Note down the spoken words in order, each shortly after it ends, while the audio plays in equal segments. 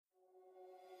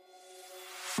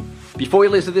Before we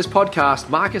listen to this podcast,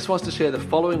 Marcus wants to share the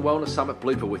following Wellness Summit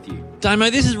blooper with you. Damo,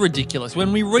 this is ridiculous.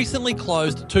 When we recently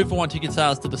closed 2-for-1 ticket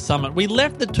sales to the Summit, we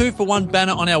left the 2-for-1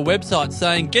 banner on our website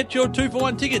saying, get your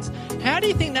 2-for-1 tickets. How do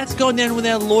you think that's gone down with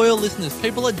our loyal listeners?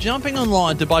 People are jumping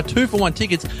online to buy 2-for-1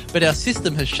 tickets, but our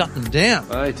system has shut them down.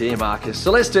 Oh dear, Marcus. So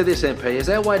let's do this, MP. As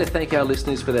our way to thank our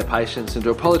listeners for their patience and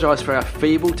to apologise for our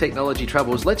feeble technology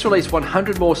troubles, let's release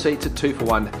 100 more seats at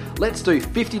 2-for-1. Let's do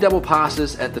 50 double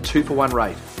passes at the 2-for-1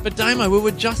 rate. But Damo, we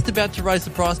were just about to raise the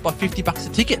price by $50 a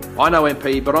ticket. I know,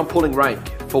 MP, but I'm pulling rank.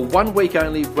 For 1 week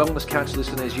only, Wellness Couch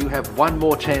listeners, you have one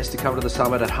more chance to come to the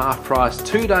Summit at half price.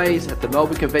 2 days at the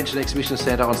Melbourne Convention Exhibition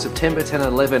Centre on September 10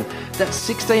 and 11. That's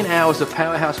 16 hours of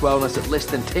powerhouse wellness at less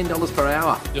than $10 per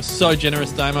hour. You're so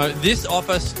generous, Damo. This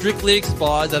offer strictly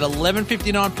expires at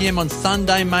 11:59pm on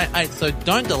Sunday, May 8th, so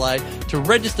don't delay. To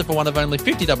register for one of only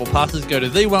 50 double passes, go to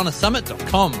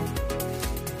thewellnesssummit.com.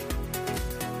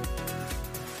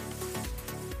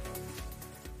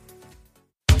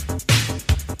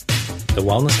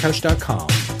 TheWellnessCouch.com,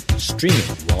 streaming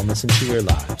wellness into your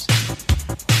lives.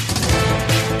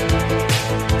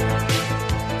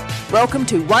 Welcome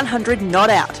to 100 Not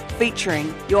Out,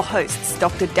 featuring your hosts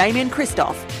Dr. Damien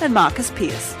Christoph and Marcus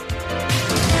Pearce.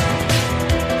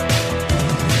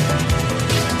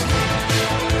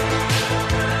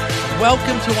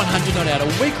 Welcome to 100 Not Out, a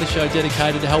weekly show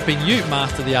dedicated to helping you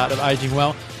master the art of ageing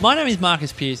well. My name is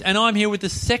Marcus Pearce, and I'm here with the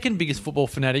second biggest football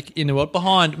fanatic in the world,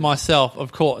 behind myself,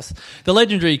 of course, the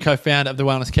legendary co-founder of The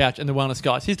Wellness Couch and The Wellness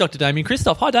Guys. Here's Dr. Damien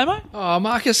Christoph. Hi, Damo. Oh,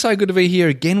 Marcus, so good to be here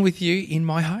again with you in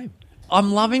my home.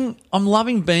 I'm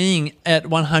loving being at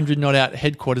 100 Not Out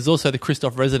headquarters, also the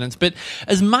Christoph residence. But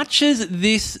as much as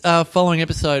this following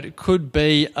episode could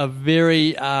be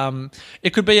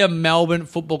it could be a Melbourne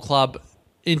Football Club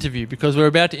interview, because we're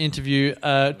about to interview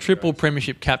a triple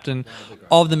premiership captain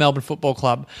of the Melbourne Football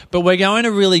Club, but we're going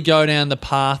to really go down the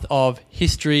path of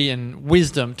history and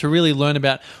wisdom to really learn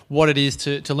about what it is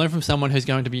to learn from someone who's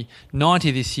going to be 90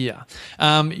 this year.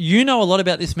 You know a lot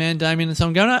about this man, Damien, and so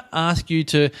I'm going to ask you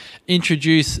to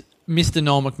introduce Mr.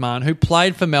 Noel McMahon, who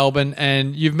played for Melbourne,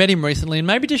 and you've met him recently, and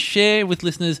maybe just share with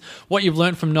listeners what you've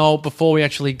learned from Noel before we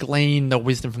actually glean the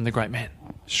wisdom from the great man.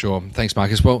 Sure. Thanks,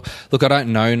 Marcus. Well, look, I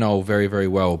don't know Noel very, very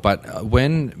well, but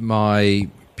when my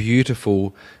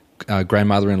beautiful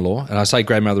grandmother-in-law, and I say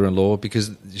grandmother-in-law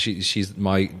because she's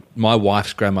my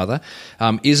wife's grandmother,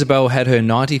 Isabel, had her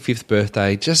 95th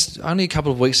birthday just only a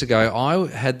couple of weeks ago. I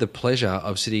had the pleasure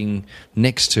of sitting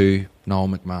next to Noel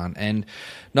McMahon. And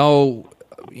Noel,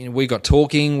 we got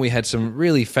talking, we had some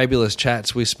really fabulous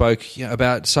chats, we spoke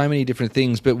about so many different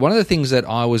things, but one of the things that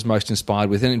I was most inspired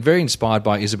with, and very inspired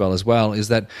by Isabel as well, is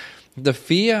that the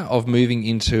fear of moving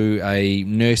into a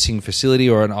nursing facility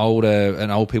or an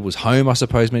old people's home, I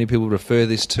suppose many people refer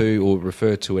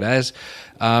to it as,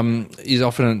 is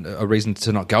often a reason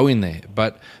to not go in there.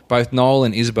 But both Noel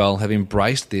and Isabel have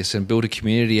embraced this and built a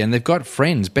community, and they've got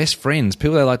friends, best friends,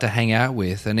 people they like to hang out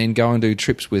with and then go and do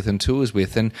trips with and tours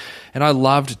with. And I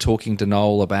loved talking to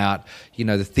Noel about,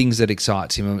 the things that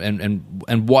excites him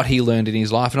and what he learned in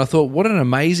his life. And I thought, what an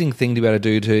amazing thing to be able to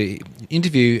do, to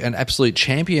interview an absolute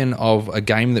champion of a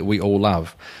game that we all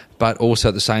love, but also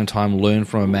at the same time learn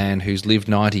from a man who's lived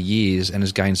 90 years and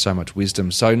has gained so much wisdom.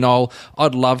 So, Noel,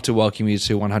 I'd love to welcome you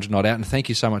to 100 Not Out, and thank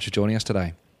you so much for joining us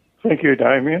today. Thank you,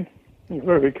 Damien. You're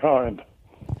very kind.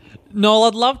 Noel,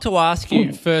 I'd love to ask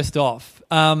you first off,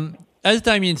 as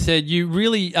Damien said, you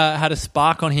really had a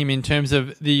spark on him in terms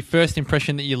of the first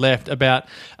impression that you left about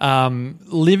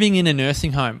living in a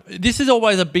nursing home. This is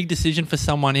always a big decision for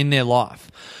someone in their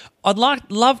life. I'd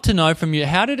love to know from you,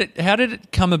 how did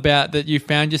it come about that you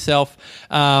found yourself?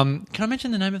 Can I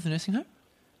mention the name of the nursing home?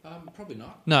 Probably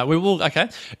not. No, we will. Okay.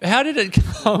 How did it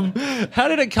come? How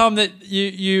did it come that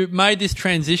you made this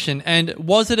transition, and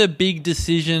was it a big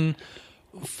decision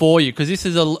for you? Because this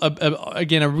is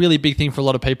again a really big thing for a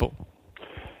lot of people.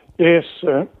 Yes,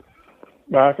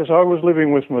 Marcus. I was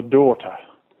living with my daughter.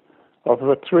 I've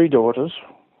got 3 daughters,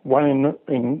 one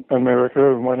in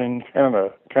America and one in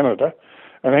Canada.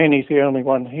 And Annie's the only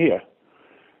one here.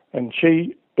 And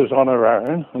she was on her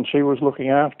own, and she was looking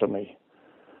after me.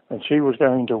 And she was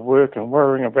going to work and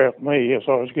worrying about me as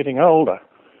I was getting older.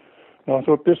 And I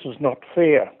thought, this is not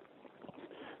fair.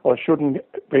 I shouldn't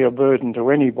be a burden to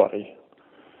anybody.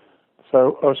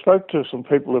 So I spoke to some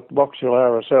people at Box Hill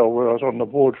RSL, where I was on the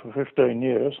board for 15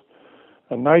 years,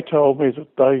 and they told me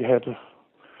that they had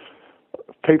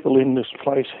people in this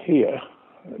place here.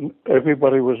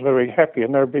 Everybody was very happy,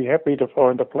 and they'd be happy to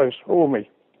find a place for me.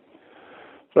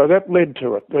 So that led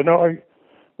to it. Then I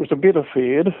was a bit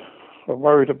afeared. I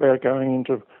worried about going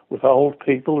with old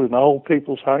people in old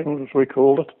people's homes, as we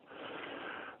called it.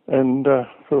 And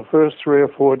for the first 3 or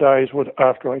 4 days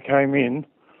after I came in,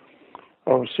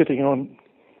 I was sitting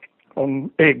on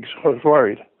eggs. I was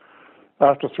worried.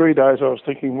 After 3 days, I was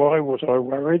thinking, why was I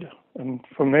worried? And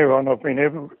from there on, I've been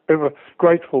ever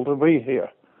grateful to be here.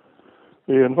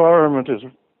 The environment is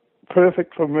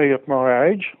perfect for me at my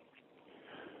age.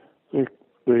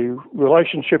 The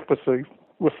relationship with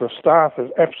the staff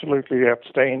is absolutely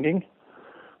outstanding.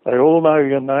 They all know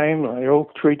your name. They all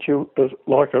treat you as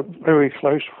like a very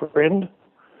close friend.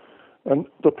 And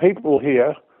the people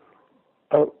here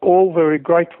are all very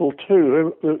grateful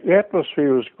too. The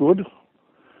atmosphere is good.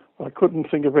 I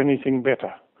couldn't think of anything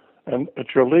better. And it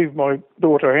shall leave my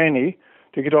daughter Annie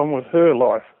to get on with her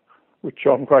life, which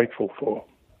I'm grateful for.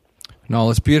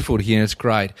 Noel, it's beautiful to hear, and it's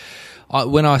great.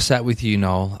 When I sat with you,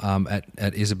 Noel,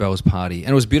 at Isabel's party,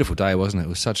 and it was a beautiful day, wasn't it? It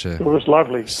was It was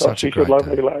lovely. She's a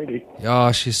lovely lady.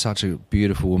 Oh, she's such a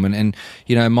beautiful woman. And,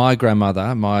 you know, my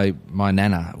grandmother, my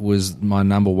nana, was my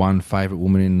number one favourite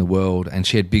woman in the world, and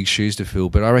she had big shoes to fill,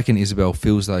 but I reckon Isabel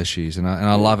fills those shoes, and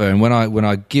I love her. And when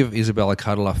I give Isabel a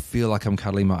cuddle, I feel like I'm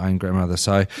cuddling my own grandmother.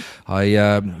 So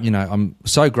I'm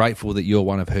so grateful that you're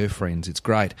one of her friends. It's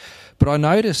great. But I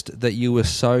noticed that you were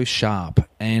so sharp,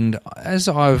 and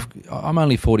I'm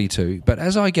only 42, but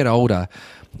as I get older,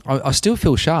 I still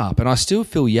feel sharp, and I still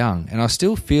feel young, and I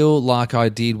still feel like I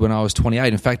did when I was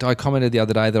 28. In fact, I commented the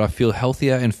other day that I feel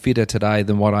healthier and fitter today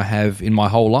than what I have in my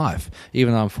whole life,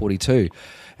 even though I'm 42.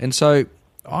 And so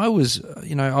I was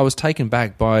taken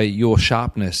back by your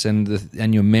sharpness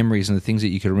and your memories and the things that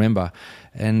you could remember,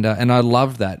 and I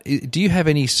love that. Do you have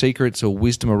any secrets or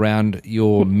wisdom around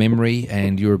your memory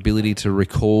and your ability to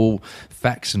recall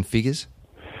facts and figures?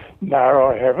 No,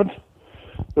 I haven't.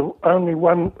 The only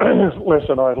one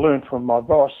lesson I learned from my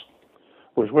boss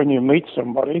was when you meet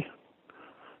somebody,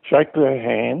 shake their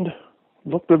hand,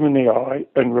 look them in the eye,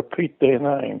 and repeat their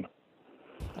name.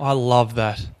 I love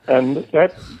that. And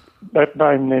that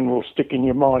name then will stick in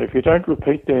your mind. If you don't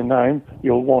repeat their name,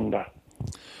 you'll wander.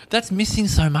 That's missing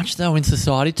so much, though, in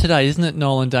society today, isn't it,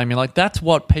 Noel and Damien? Like, that's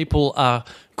what people are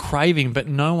craving, but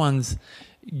no one's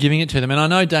giving it to them. And I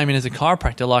know, Damien, as a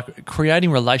chiropractor, like,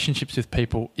 creating relationships with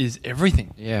people is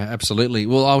everything. Yeah, absolutely.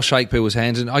 Well, I'll shake people's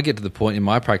hands, and I get to the point in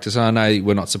my practice, and I know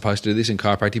we're not supposed to do this in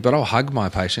chiropractic, but I'll hug my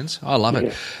patients. I love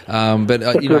it. But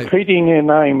repeating their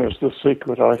name is the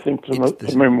secret, I think, to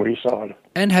the memory side.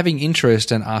 And having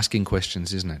interest and asking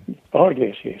questions, isn't it? Oh,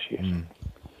 yes.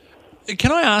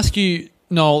 Can I ask you,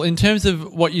 Noel, in terms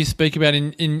of what you speak about,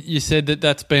 you said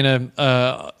that's been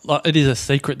it is a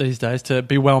secret these days to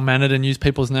be well-mannered and use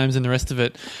people's names and the rest of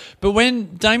it. But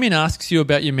when Damien asks you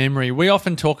about your memory, we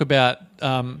often talk about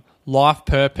life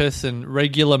purpose and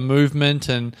regular movement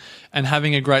and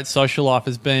having a great social life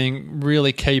as being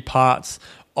really key parts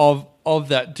of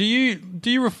that. Do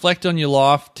you reflect on your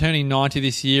life, turning 90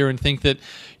 this year, and think that,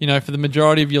 you know, for the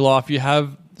majority of your life you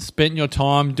have spent your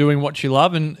time doing what you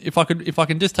love? And if I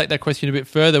can just take that question a bit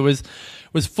further, was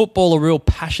football a real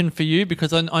passion for you?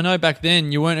 Because I know back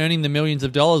then you weren't earning the millions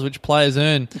of dollars which players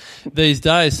earn these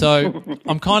days. So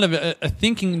I'm kind of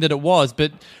thinking that it was.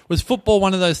 But was football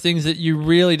one of those things that you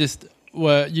really just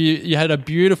were? You had a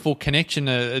beautiful connection,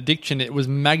 addiction. It was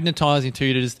magnetising to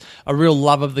you, to just a real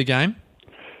love of the game.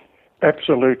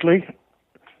 Absolutely.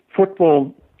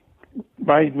 Football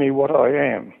made me what I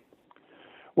am.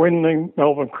 When the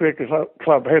Melbourne Cricket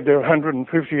Club had their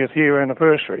 150th year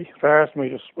anniversary, they asked me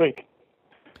to speak.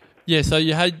 Yeah, so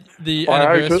you had the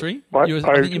anniversary. I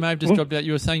think you may have just dropped out.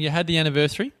 You were saying you had the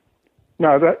anniversary?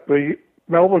 No, the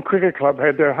Melbourne Cricket Club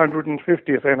had their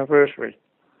 150th anniversary.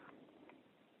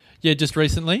 Yeah, just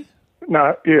recently?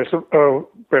 No, yes, about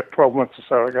 12 months or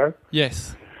so ago.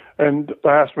 Yes. And they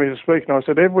asked me to speak, and I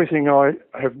said, everything I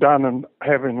have done and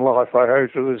have in life I owe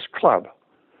to this club.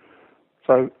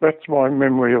 So that's my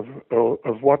memory of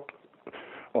what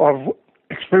I've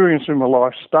experienced in my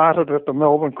life. Started at the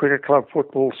Melbourne Cricket Club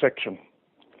football section.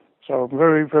 So I'm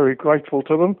very, very grateful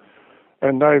to them,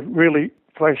 and they've really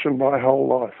fashioned my whole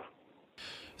life.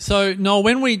 So, Noel,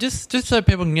 when we just so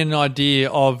people can get an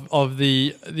idea of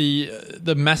the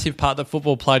massive part that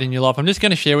football played in your life, I'm just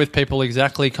going to share with people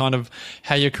exactly kind of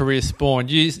how your career spawned.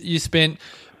 You spent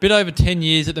bit over 10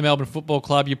 years at the Melbourne Football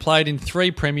Club. You played in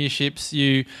 3 premierships.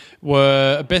 You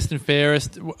were a best and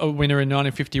fairest winner in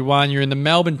 1951. You're in the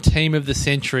Melbourne Team of the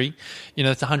Century. You know,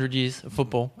 that's 100 years of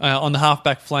football. On the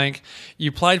halfback flank,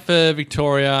 you played for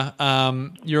Victoria.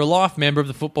 You're a life member of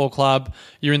the football club.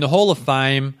 You're in the Hall of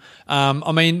Fame.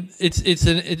 I mean, it's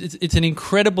an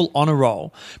incredible honour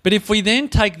roll. But if we then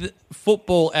take the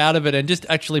football out of it and just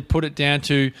actually put it down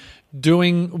to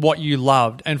doing what you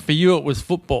loved, and for you it was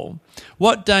football,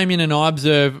 what Damien and I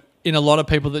observe in a lot of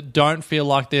people that don't feel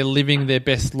like they're living their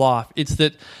best life. It's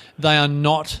that they are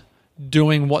not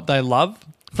doing what they love.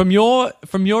 From your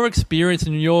experience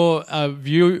and your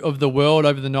view of the world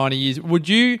over the 90 years, would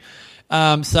you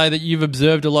say that you've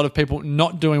observed a lot of people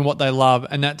not doing what they love,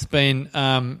 and that's been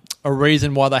a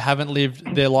reason why they haven't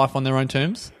lived their life on their own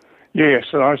terms? Yes,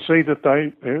 and I see that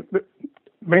they're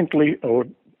mentally or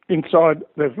inside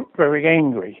they're very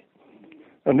angry,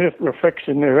 and it reflects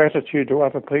in their attitude to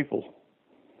other people.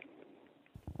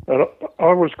 But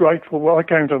I was grateful when I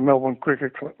came to Melbourne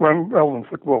Melbourne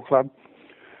Football Club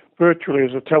virtually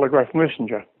as a telegraph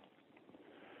messenger,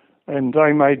 and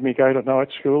they made me go to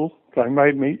night school. They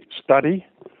made me study,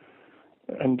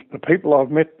 and the people I've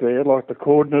met there, like the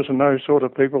Cordners and those sort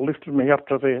of people, lifted me up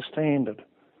to their standard.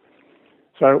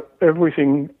 So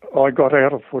everything I got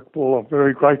out of football I'm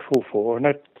very grateful for, and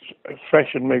that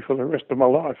fashioned me for the rest of my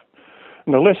life.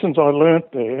 And the lessons I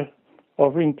learnt there,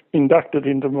 I've inducted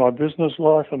into my business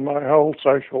life and my whole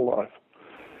social life.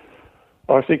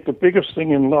 I think the biggest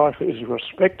thing in life is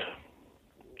respect,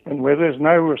 and where there's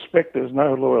no respect, there's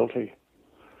no loyalty.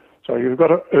 So you've got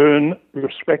to earn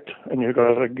respect and you've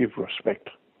got to give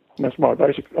respect. And that's my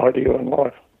basic idea in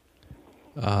life.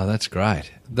 Oh, that's great.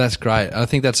 That's great. I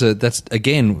think that's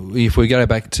again, if we go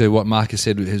back to what Marcus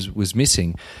said was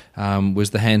missing,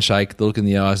 was the handshake, the look in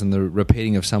the eyes, and the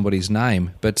repeating of somebody's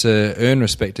name. But to earn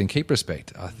respect and keep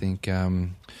respect, I think that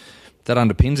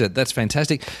underpins it. That's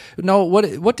fantastic. Noel,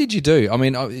 what did you do? I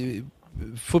mean,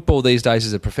 football these days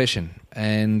is a profession,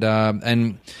 and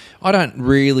I don't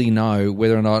really know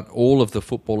whether or not all of the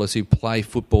footballers who play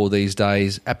football these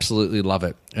days absolutely love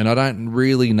it, and I don't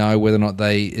really know whether or not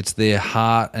it's their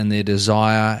heart and their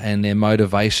desire and their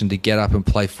motivation to get up and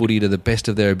play footy to the best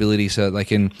of their ability so that they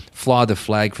can fly the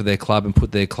flag for their club and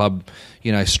put their club,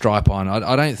 stripe on.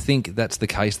 I don't think that's the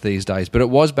case these days, but it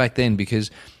was back then because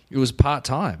it was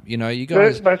part-time. You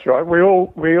guys... That's right. We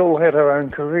all had our own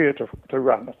career to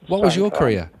run. What was your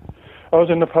career? I was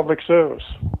in the public service.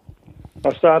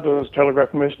 I started as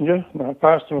telegraph messenger, and I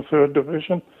passed in the 3rd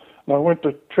Division, and I went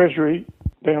to Treasury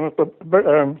down at the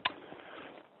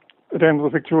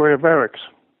Victoria Barracks,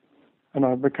 and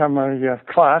I became a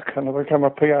clerk, and I became a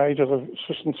PA to the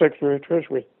Assistant Secretary of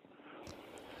Treasury.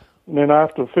 And then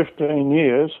after 15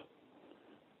 years,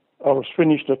 I was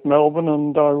finished at Melbourne,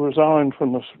 and I resigned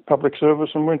from the public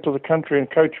service and went to the country and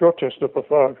coached Rochester for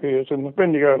 5 years in the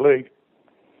Bendigo League.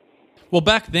 Well,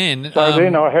 back then... So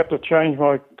then I had to change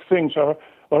my thing. So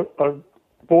I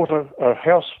bought a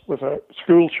house with a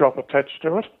school shop attached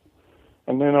to it,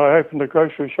 and then I opened a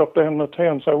grocery shop down in the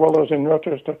town. So while I was in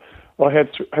Rochester, I had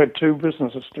 2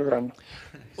 businesses to run.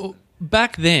 Well,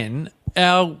 back then,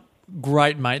 our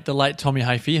great mate, the late Tommy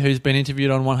Hafey, who's been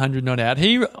interviewed on 100 Not Out,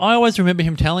 I always remember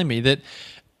him telling me that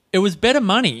it was better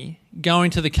money going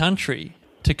to the country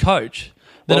to coach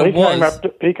than it was.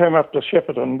 He came up to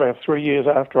Shepparton about 3 years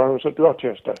after I was at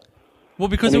Rochester. Well,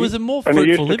 because it was a more fruitful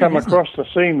living. living. And he used to come across to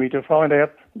see me to find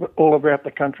out all about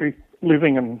the country,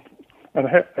 living and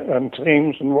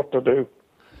teams and what to do.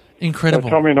 Incredible.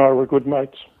 So Tommy and I were good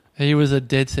mates. He was a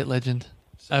dead set legend.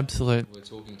 Absolute. We're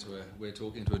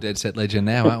talking to a dead set legend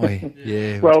now, aren't we?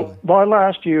 Yeah. Well, my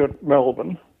last year at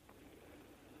Melbourne,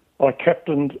 I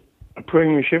captained a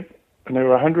premiership, and there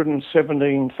were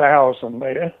 117,000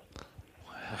 there,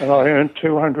 and I earned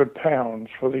 £200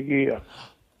 for the year.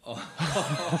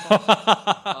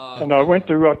 And I went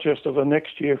to Rochester the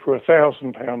next year for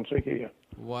 £1,000 a year.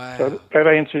 Wow. So that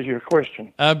answers your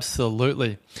question.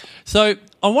 Absolutely. So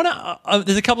I want to.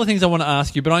 There's a couple of things I want to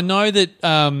ask you, but I know that.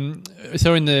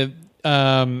 So in the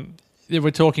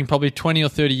we're talking probably 20 or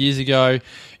 30 years ago,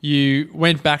 you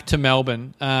went back to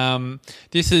Melbourne.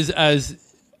 This is as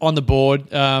on the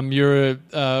board. You're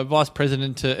a vice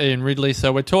president to Ian Ridley,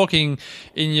 so we're talking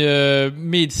in your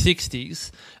mid-60s.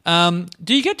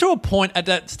 Do you get to a point at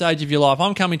that stage of your life?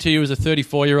 I'm coming to you as a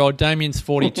 34-year-old. Damien's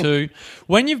 42.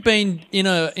 When you've been in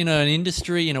an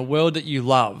industry, in a world that you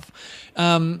love,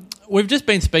 we've just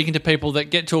been speaking to people that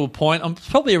get to a point, I'm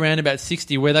probably around about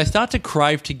 60, where they start to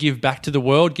crave to give back to the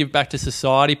world, give back to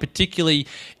society, particularly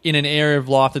in an area of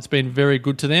life that's been very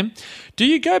good to them. Do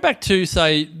you go back to,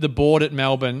 say, the board at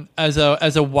Melbourne as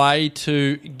a way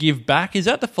to give back? Is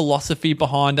that the philosophy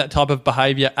behind that type of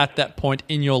behaviour at that point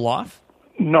in your life?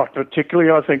 Not particularly.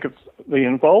 I think it's the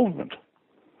involvement.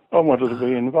 I wanted to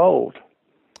be involved.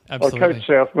 Absolutely. I coached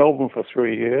South Melbourne for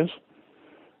 3 years,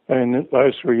 and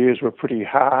those 3 years were pretty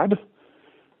hard.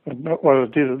 And what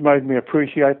it did, it made me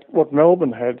appreciate what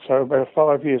Melbourne had. So about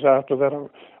 5 years after that,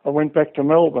 I went back to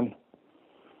Melbourne.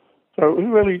 So it was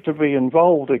really to be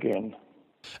involved again.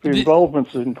 The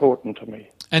involvement's important to me.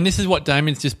 And this is what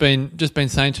Damien's just been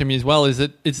saying to me as well, is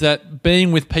that it's that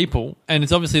being with people, and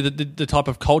it's obviously the type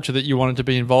of culture that you wanted to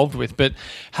be involved with, but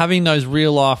having those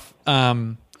real life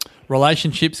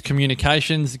relationships,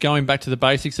 communications, going back to the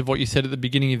basics of what you said at the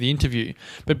beginning of the interview,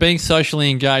 but being socially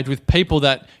engaged with people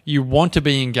that you want to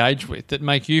be engaged with, that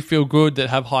make you feel good, that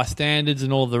have high standards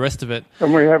and all of the rest of it.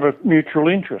 And we have a mutual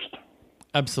interest.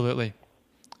 Absolutely.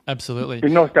 You're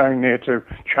not going there to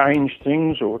change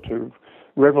things or to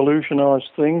revolutionise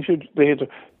things. You're there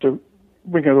to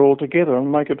bring it all together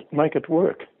and make it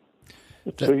work.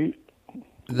 I think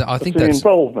the that's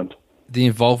involvement. The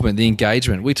involvement, the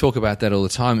engagement. We talk about that all the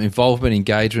time. Involvement,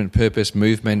 engagement, purpose,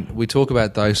 movement. We talk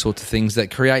about those sorts of things that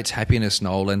creates happiness,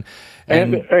 Noel.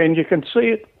 And you can see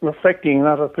it reflecting in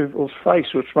other people's face,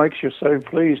 which makes you so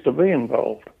pleased to be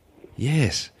involved.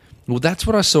 Yes. Well, that's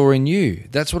what I saw in you.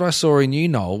 That's what I saw in you,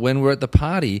 Noel. When we're at the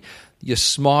party, your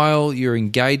smile, your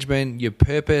engagement, your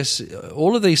purpose,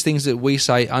 all of these things that we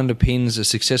say underpins a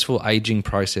successful aging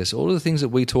process, all of the things that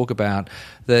we talk about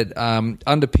that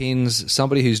underpins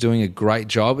somebody who's doing a great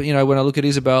job. You know, when I look at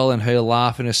Isabel and her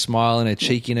laugh and her smile and her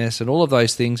cheekiness and all of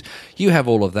those things, you have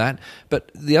all of that.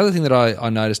 But the other thing that I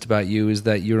noticed about you is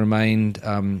that you remained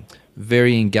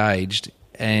very engaged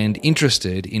and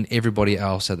interested in everybody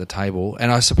else at the table.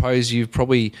 And I suppose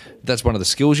that's one of the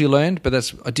skills you learned, but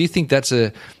do you think that's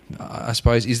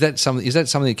is that something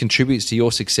that contributes to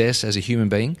your success as a human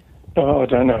being? Oh, I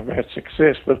don't know about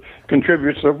success, but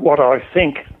contributes to what I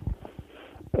think.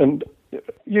 And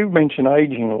you mention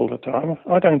aging all the time.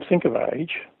 I don't think of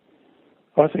age.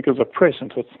 I think of the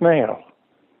present. It's now.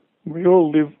 We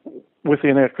all live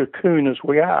within our cocoon as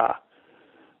we are.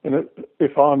 And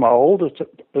if I'm old,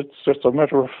 it's just a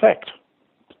matter of fact.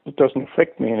 It doesn't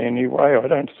affect me in any way, I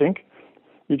don't think.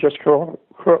 You just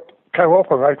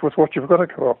cooperate with what you've got to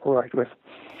cooperate with.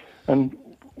 And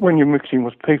when you're mixing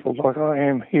with people like I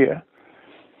am here,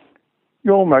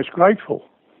 you're almost grateful.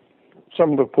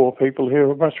 Some of the poor people here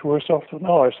are much worse off than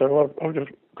I, so I've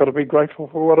just got to be grateful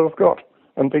for what I've got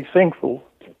and be thankful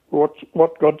for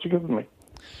what God's given me.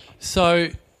 So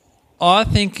I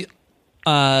think...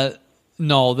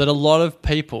 Noel, that a lot of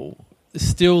people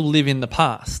still live in the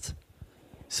past.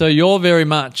 So you're very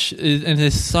much, and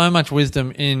there's so much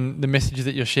wisdom in the message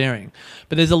that you're sharing,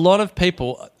 but there's a lot of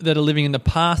people that are living in the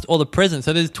past or the present.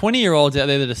 So there's 20-year-olds out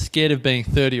there that are scared of being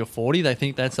 30 or 40. They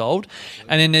think that's old.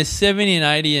 And then there's 70 and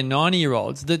 80 and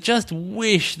 90-year-olds that just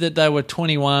wish that they were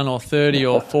 21 or 30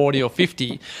 or 40 or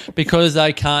 50 because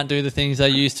they can't do the things they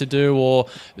used to do or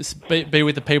be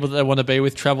with the people that they want to be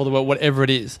with, travel the world, whatever it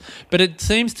is. But it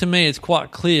seems to me it's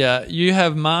quite clear you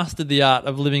have mastered the art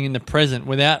of living in the present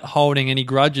without holding any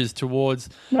grudges towards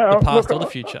the past or the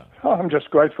future. I'm just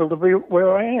grateful to be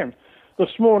where I am. This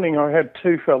morning I had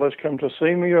two fellas come to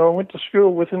see me who I went to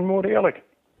school with in Mordialloc.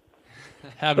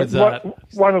 How good's that?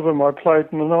 One of them I played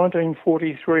in the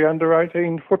 1943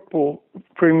 under-18 football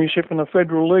premiership in the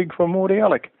Federal League for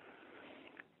Mordialloc.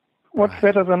 What's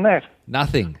better than that?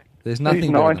 Nothing. There's nothing. He's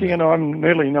 90 and I'm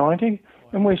nearly 90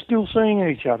 and we're still seeing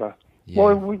each other. Yeah.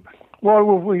 Why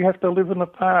will we have to live in the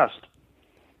past?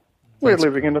 We're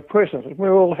living in the present and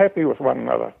we're all happy with one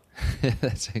another.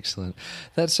 That's excellent.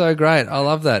 That's so great. I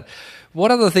love that.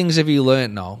 What other things have you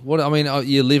learnt, Noel?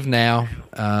 You live now.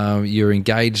 You're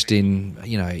engaged in,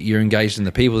 you're engaged in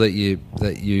the people that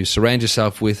you surround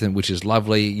yourself with, and which is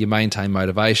lovely. You maintain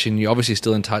motivation. You're obviously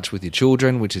still in touch with your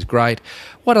children, which is great.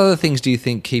 What other things do you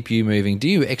think keep you moving? Do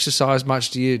you exercise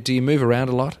much? Do you move around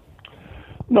a lot?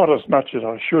 Not as much as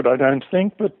I should, I don't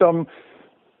think. But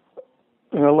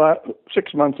in the last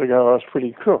 6 months ago, I was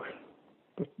pretty crook.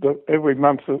 But every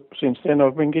month since then,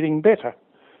 I've been getting better.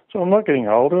 So I'm not getting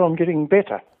older, I'm getting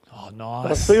better. Oh,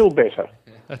 nice. I feel better.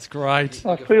 That's great.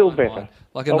 I feel better.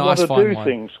 Like a nice fine wine. I want to do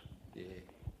things. Yeah.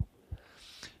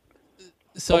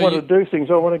 So I want to do things.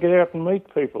 I want to get out and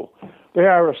meet people. The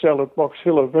RSL at Box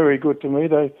Hill are very good to me.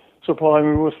 They supply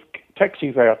me with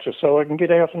taxi vouchers so I can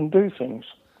get out and do things.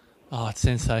 Oh, it's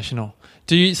sensational.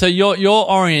 So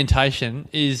your orientation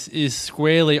is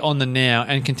squarely on the now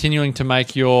and continuing to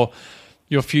make your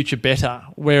future better.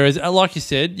 Whereas, like you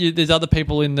said, there's other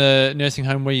people in the nursing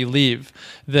home where you live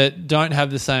that don't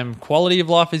have the same quality of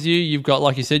life as you. You've got,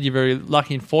 like you said, you're very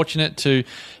lucky and fortunate to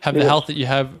have the health that you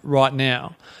have right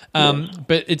now.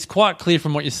 But it's quite clear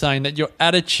from what you're saying that your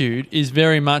attitude is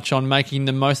very much on making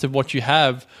the most of what you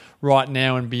have right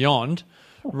now and beyond,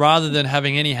 rather than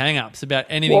having any hang-ups about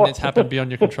anything that's happened beyond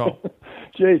your control.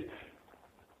 Geez,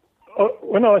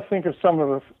 when I think of some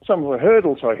of the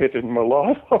hurdles I hit in my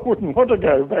life, I wouldn't want to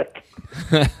go back.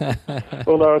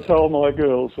 Although I told my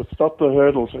girls, it's not the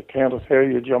hurdles that count, it's how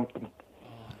you jump them.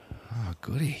 Oh,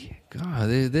 goody. God,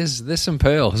 there's some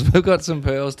pearls. We've got some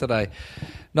pearls today.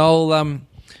 Noel,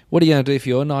 what are you going to do for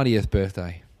your 90th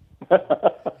birthday?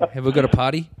 Have we got a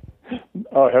party?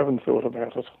 I haven't thought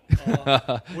about it.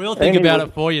 We'll think about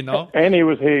it for you, Noel. Annie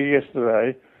was here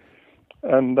yesterday,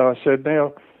 and I said,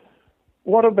 now,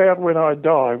 what about when I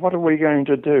die? What are we going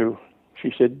to do?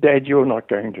 She said, Dad, you're not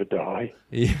going to die.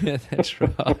 Yeah, that's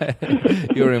right.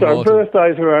 You're So immortal.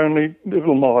 birthdays are only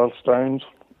little milestones.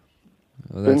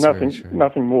 Well, They're that's very true.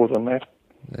 nothing more than that.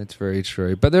 That's very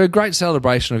true. But they're a great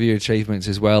celebration of your achievements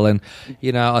as well. And,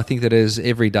 you know, I think that as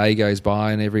every day goes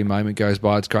by and every moment goes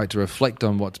by, it's great to reflect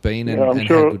on what's been and, I'm and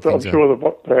sure. how good things I'm sure the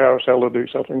RSL will do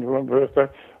something for my birthday,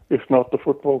 if not the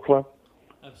football club.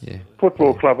 Yeah.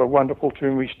 Football club are wonderful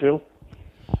to me still.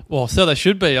 Well, so they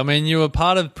should be. I mean, you were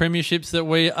part of premierships that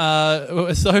we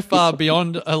are so far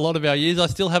beyond a lot of our years. I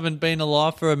still haven't been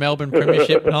alive for a Melbourne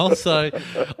premiership, Noel, so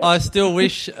I still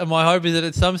wish, my hope is that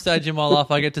at some stage in my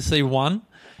life I get to see one.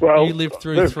 Well, You lived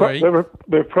through three.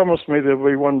 They've promised me there'll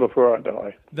be one before I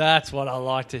die. That's what I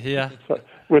like to hear. So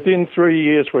within 3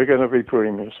 years, we're going to be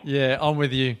premiers. Yeah, I'm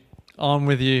with you. I'm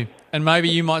with you. And maybe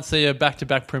you might see a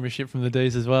back-to-back premiership from the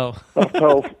D's as well. I've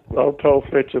told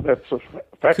Fletcher that's a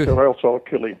fact, or else I'll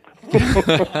kill him.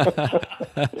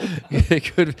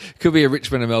 It could be a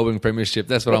Richmond and Melbourne premiership.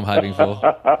 That's what I'm hoping for.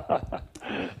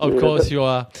 Of course you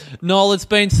are. Noel, it's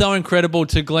been so incredible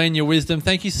to glean your wisdom.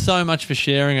 Thank you so much for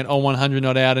sharing it on 100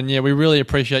 Not Out. And yeah, we really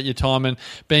appreciate your time and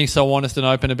being so honest and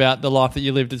open about the life that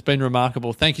you lived. It's been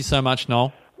remarkable. Thank you so much,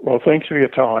 Noel. Well, thanks for your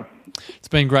time. It's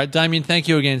been great. Damien, thank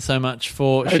you again so much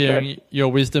for sharing your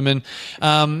wisdom. And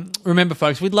remember,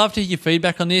 folks, we'd love to hear your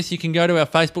feedback on this. You can go to our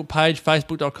Facebook page,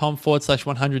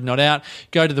 facebook.com/100 Not Out.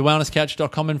 Go to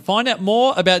thewellnesscouch.com and find out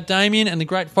more about Damien and the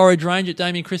great forage range at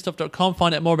damienchristoff.com.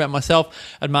 Find out more about myself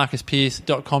at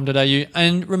marcuspearce.com.au.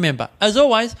 And remember, as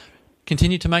always,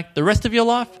 continue to make the rest of your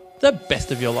life the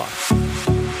best of your life.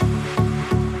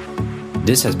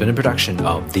 This has been a production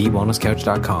of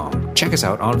TheWellnessCouch.com. Check us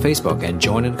out on Facebook and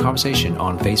join in the conversation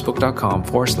on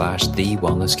Facebook.com/The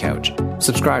Wellness Couch.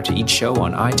 Subscribe to each show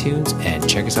on iTunes and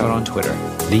check us out on Twitter.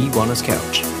 The Wellness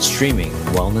Couch, streaming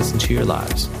wellness into your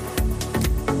lives.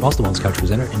 Whilst the Wellness Couch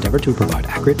presenter endeavor to provide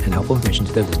accurate and helpful information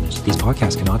to their listeners, these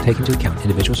podcasts cannot take into account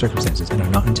individual circumstances and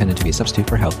are not intended to be a substitute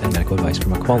for health and medical advice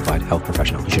from a qualified health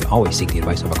professional. You should always seek the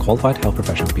advice of a qualified health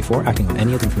professional before acting on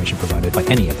any of the information provided by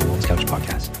any of the Wellness Couch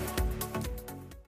podcasts.